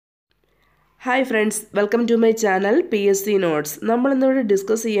Hi friends, welcome to my channel PSC Notes. നമ്മൾ ഇന്നിവിടെ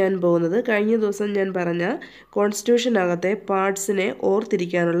discuss ചെയ്യാൻ പോകുന്നത് കഴിഞ്ഞ ദിവസം ഞാൻ പറഞ്ഞ കോൺസ്റ്റിറ്റ്യൂഷനകത്തെ പാർട്സിനെ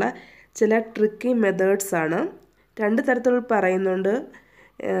ഓർത്തിരിക്കാനുള്ള ചില ട്രിക്കി മെത്തേഡ്സ് ആണ്. രണ്ട് തരത്തിൽ പറയുന്നുണ്ട്,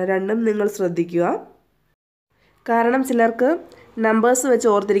 രണ്ടും നിങ്ങൾ ശ്രദ്ധിക്കുക. കാരണം ചിലർക്ക് നമ്പേഴ്സ് വെച്ച്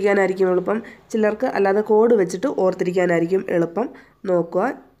ഓർത്തിരിക്കാനായിരിക്കും എളുപ്പം, ചിലർക്ക് അല്ലാതെ കോഡ് വെച്ചിട്ട് ഓർത്തിരിക്കാനായിരിക്കും എളുപ്പം. നോക്കുക.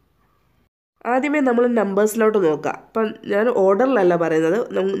 ആദ്യമേ നമ്മൾ നമ്പേഴ്സിലോട്ട് നോക്കാം. അപ്പം ഞാൻ ഓർഡറിലല്ല പറയുന്നത്,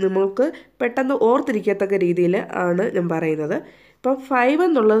 നമുക്ക് പെട്ടെന്ന് ഓർത്തിരിക്കത്തക്ക രീതിയിൽ ആണ് ഞാൻ പറയുന്നത്. ഇപ്പം 5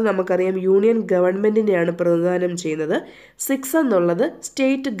 എന്നുള്ളത് നമുക്കറിയാം യൂണിയൻ ഗവൺമെൻറ്റിനെയാണ് പ്രതിനിധാനം ചെയ്യുന്നത്. 6 എന്നുള്ളത്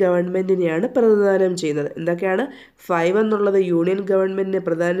സ്റ്റേറ്റ് ഗവൺമെൻറ്റിനെയാണ് പ്രതിനിധാനം ചെയ്യുന്നത്. എന്തൊക്കെയാണ്? 5 എന്നുള്ളത് യൂണിയൻ ഗവൺമെൻറ്റിനെ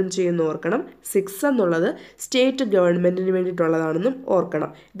പ്രതിനിധാനം ചെയ്യുന്ന ഓർക്കണം. 6 എന്നുള്ളത് സ്റ്റേറ്റ് ഗവൺമെൻറ്റിന് വേണ്ടിയിട്ടുള്ളതാണെന്നും ഓർക്കണം.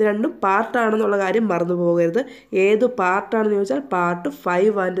 ഇത് രണ്ടും പാർട്ടാണെന്നുള്ള കാര്യം മറന്നു പോകരുത്. ഏത് പാർട്ടാണെന്ന് ചോദിച്ചാൽ part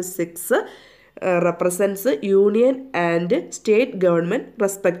 5 and 6 represents union and state government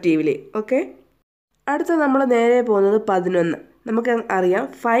respectively. Okay, അടുത്ത നമ്മൾ നേരെ പോകുന്നത് 11. നമുക്ക് അറിയാം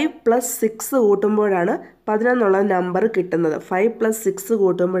 5 + 6 കൂട്ടുമ്പോഴാണ് 11 എന്നുള്ള നമ്പർ കിട്ടുന്നത്. 5 + 6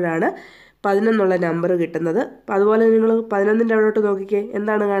 കൂട്ടുമ്പോഴാണ് 11 എന്നുള്ള നമ്പർ കിട്ടുന്നത്. അപ്പോൾ അതുപോലെ നിങ്ങൾ 11ൻ്റെ അവിടോട്ട് നോക്കിക്കേ,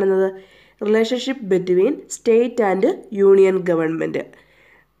 എന്താണ് കാണുന്നത്? Relationship between state and union government.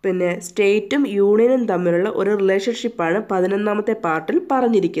 പിന്നെ സ്റ്റേറ്റും യൂണിയനും തമ്മിലുള്ള ഒരു റിലേഷൻഷിപ്പാണ് 11ാമത്തെ പാർട്ടിൽ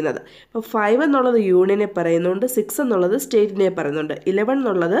പറഞ്ഞിരിക്കുന്നത്. അപ്പോൾ 5 എന്നുള്ളത് യൂണിയനെ പറയുന്നുണ്ട്, 6 എന്നുള്ളത് സ്റ്റേറ്റിനെ പറയുന്നുണ്ട്, 11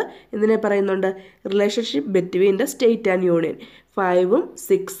 എന്നുള്ളത് എന്തിനെ പറയുന്നുണ്ട്? Relationship between the state and union. 5ഉം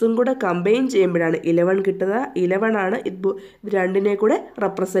 6ഉം കൂടെ കമ്പൈൻ ചെയ്യുമ്പോഴാണ് 11 കിട്ടുന്നത്. 11 ആണ് ഇത് രണ്ടിനെ കൂടെ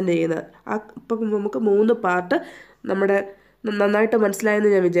റെപ്രസെൻ്റ് ചെയ്യുന്നത്. അപ്പം നമുക്ക് 3 പാർട്ട് നമ്മുടെ നന്നായിട്ട്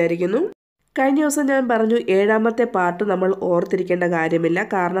മനസ്സിലായെന്ന് ഞാൻ വിചാരിക്കുന്നു. കഴിഞ്ഞ ദിവസം ഞാൻ പറഞ്ഞു 7ാമത്തെ പാർട്ട് നമ്മൾ ഓർത്തിരിക്കേണ്ട കാര്യമില്ല,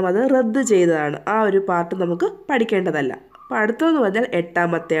 കാരണം അത് റദ്ദ് ചെയ്തതാണ്. ആ ഒരു പാർട്ട് നമുക്ക് പഠിക്കേണ്ടതല്ല. അപ്പോൾ അടുത്തതെന്ന് പറഞ്ഞാൽ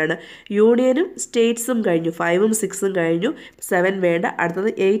 8ാമത്തെയാണ്. യൂണിയനും സ്റ്റേറ്റ്സും കഴിഞ്ഞു, 5ഉം 6ഉം കഴിഞ്ഞു, 7 വേണ്ട. അടുത്തത്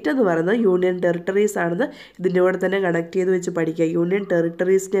 8 എന്ന് പറയുന്നത് യൂണിയൻ ടെറിട്ടറീസ് ആണെന്ന് ഇതിൻ്റെ കൂടെ തന്നെ കണക്ട് ചെയ്ത് വെച്ച് പഠിക്കുക. യൂണിയൻ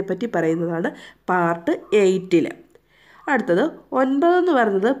ടെറിട്ടറീസിനെ പറ്റി പറയുന്നതാണ് പാർട്ട് 8. അടുത്തത് 9 എന്ന്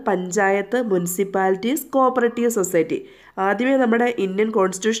പറയുന്നത് പഞ്ചായത്ത്, മുനിസിപ്പാലിറ്റീസ്, കോഓപ്പറേറ്റീവ് സൊസൈറ്റി. ആദ്യമേ നമ്മുടെ ഇന്ത്യൻ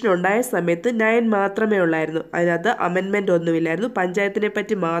കോൺസ്റ്റിറ്റ്യൂഷൻ ഉണ്ടായ സമയത്ത് 9 മാത്രമേ ഉള്ളായിരുന്നു. അതിനകത്ത് അമെൻമെൻറ്റ് ഒന്നുമില്ലായിരുന്നു. പഞ്ചായത്തിനെ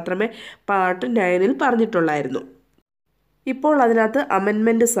പറ്റി മാത്രമേ പാർട്ട് 9ൽ പറഞ്ഞിട്ടുള്ളായിരുന്നു. ഇപ്പോൾ അതിനകത്ത്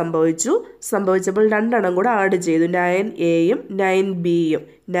അമെൻമെൻറ്റ് സംഭവിച്ചപ്പോൾ 2 എണ്ണം കൂടെ ആഡ് ചെയ്തു, 9A-യും 9B-യും.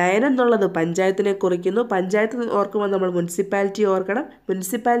 9 എന്നുള്ളത് പഞ്ചായത്തിനെ കുറിക്കുന്നു. പഞ്ചായത്ത് ഓർക്കുമ്പോൾ നമ്മൾ മുനിസിപ്പാലിറ്റി ഓർക്കണം.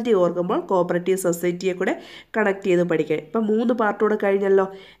 മുനിസിപ്പാലിറ്റി ഓർക്കുമ്പോൾ കോഓപ്പറേറ്റീവ് സൊസൈറ്റിയെ കൂടെ കണക്ട് ചെയ്ത് പഠിക്കുക. ഇപ്പം 3 പാർട്ടൂടെ കഴിഞ്ഞല്ലോ.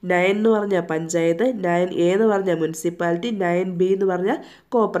 9 എന്ന് പറഞ്ഞാൽ പഞ്ചായത്ത്, 9A എന്ന് പറഞ്ഞാൽ മുനിസിപ്പാലിറ്റി, 9B എന്ന് പറഞ്ഞാൽ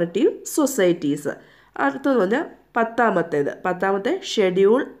കോഓപ്പറേറ്റീവ് സൊസൈറ്റീസ്. അടുത്തെന്ന് പറഞ്ഞാൽ 10ാമത്തെ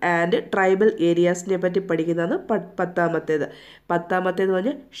ഷെഡ്യൂൾ ആൻഡ് ട്രൈബൽ ഏരിയാസിനെ പറ്റി പഠിക്കുന്നതാണ് 10ാമത്തേത്. 10ാമത്തേന്ന്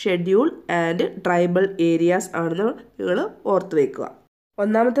പറഞ്ഞാൽ ഷെഡ്യൂൾ ആൻഡ് ട്രൈബൽ ഏരിയാസ് ആണെന്ന് നിങ്ങൾ ഓർത്ത് വയ്ക്കുക.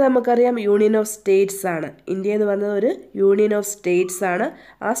 ഒന്നാമത്തെ നമുക്കറിയാം യൂണിയൻ ഓഫ് സ്റ്റേറ്റ്സ് ആണ്. ഇന്ത്യ എന്ന് പറയുന്നത് ഒരു യൂണിയൻ ഓഫ് സ്റ്റേറ്റ്സ് ആണ്.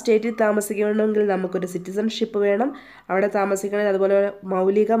 ആ സ്റ്റേറ്റിൽ താമസിക്കണമെങ്കിൽ നമുക്കൊരു സിറ്റിസൺഷിപ്പ് വേണം. അവിടെ താമസിക്കണമെങ്കിൽ അതുപോലെ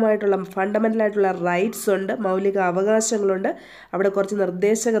മൗലികമായിട്ടുള്ള ഫണ്ടമെൻ്റലായിട്ടുള്ള റൈറ്റ്സ് ഉണ്ട്, മൗലിക അവകാശങ്ങളുണ്ട്. അവിടെ കുറച്ച്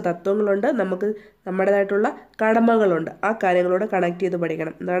നിർദ്ദേശക തത്വങ്ങളുണ്ട്, നമുക്ക് നമ്മുടേതായിട്ടുള്ള കടമകളുണ്ട്. ആ കാര്യങ്ങളോട് കണക്ട് ചെയ്ത്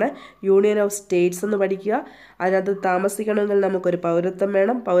പഠിക്കണം. എന്താണ് യൂണിയൻ ഓഫ് സ്റ്റേറ്റ്സ് എന്ന് പഠിക്കുക. അതിനകത്ത് താമസിക്കണമെങ്കിൽ നമുക്കൊരു പൗരത്വം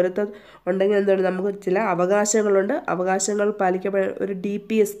വേണം. പൗരത്വം ഉണ്ടെങ്കിൽ എന്താണ്, നമുക്ക് ചില അവകാശങ്ങളുണ്ട്. അവകാശങ്ങൾ പാലിക്കപ്പെടാൻ ഒരു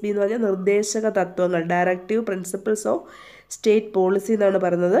DPSP എന്ന് പറഞ്ഞാൽ നിർദ്ദേശക തത്വങ്ങൾ, directive principles of state policy എന്നാണ്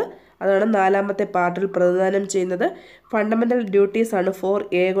പറയുന്നത്. അതാണ് 4ാമത്തെ പാർട്ടിൽ പ്രതിനിധാനം ചെയ്യുന്നത്. ഫണ്ടമെൻ്റൽ ഡ്യൂട്ടീസ് ആണ്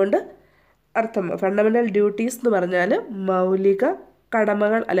 4A കൊണ്ട് അർത്ഥം. ഫണ്ടമെൻ്റൽ ഡ്യൂട്ടീസ് എന്ന് പറഞ്ഞാൽ മൗലിക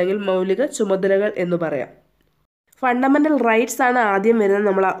കടമകൾ അല്ലെങ്കിൽ മൗലിക ചുമതലകൾ എന്ന് പറയാം. ഫണ്ടമെൻ്റൽ റൈറ്റ്സ് ആണ് ആദ്യം വരുന്നത്,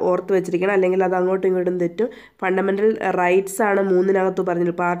 നമ്മൾ ഓർത്ത് വെച്ചിരിക്കണം, അല്ലെങ്കിൽ അത് അങ്ങോട്ടും ഇങ്ങോട്ടും തെറ്റും. ഫണ്ടമെൻ്റൽ റൈറ്റ്സ് ആണ് 3-നകത്ത്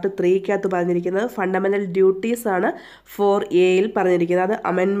പറഞ്ഞിരിക്കുന്നത്, പാർട്ട് 3-കകത്ത് പറഞ്ഞിരിക്കുന്നത്. ഫണ്ടമെൻ്റൽ ഡ്യൂട്ടീസ് ആണ് 4Aയിൽ പറഞ്ഞിരിക്കുന്നത്, അത്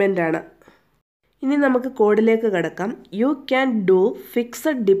അമെൻമെൻ്റ് ആണ്. ഇനി നമുക്ക് കോഡിലേക്ക് കടക്കാം. You can do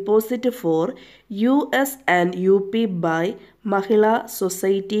fixed deposit four US and UP by Mahila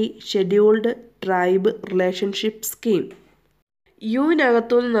society scheduled tribe relationship scheme.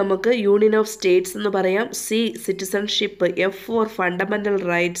 യുവിനകത്തുനിന്ന് നമുക്ക് യൂണിയൻ ഓഫ് സ്റ്റേറ്റ്സ് എന്ന് പറയാം. C citizenship, F four fundamental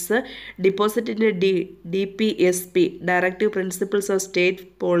rights, ഡിപ്പോസിറ്റിൻ്റെ DPSP directive principles of state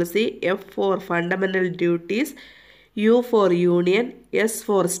policy, F four fundamental duties, U four union, S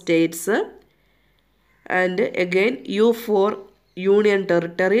four States and again U four union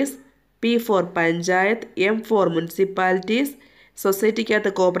territories, P four panchayat, M four municipalities.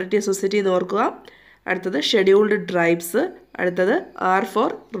 സൊസൈറ്റിക്കകത്ത് cooperative society എന്ന് ഓർക്കുക. അടുത്തത് scheduled tribes. അടുത്തത് R four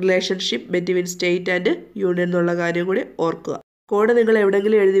relationship between state and union എന്നുള്ള കാര്യം കൂടി ഓർക്കുക. Code നിങ്ങൾ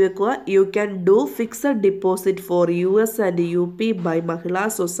എവിടെയെങ്കിലും എഴുതി വെക്കുക. You can do fixed deposit four US and UP by Mahila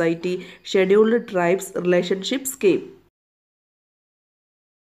society scheduled tribes relationship scheme.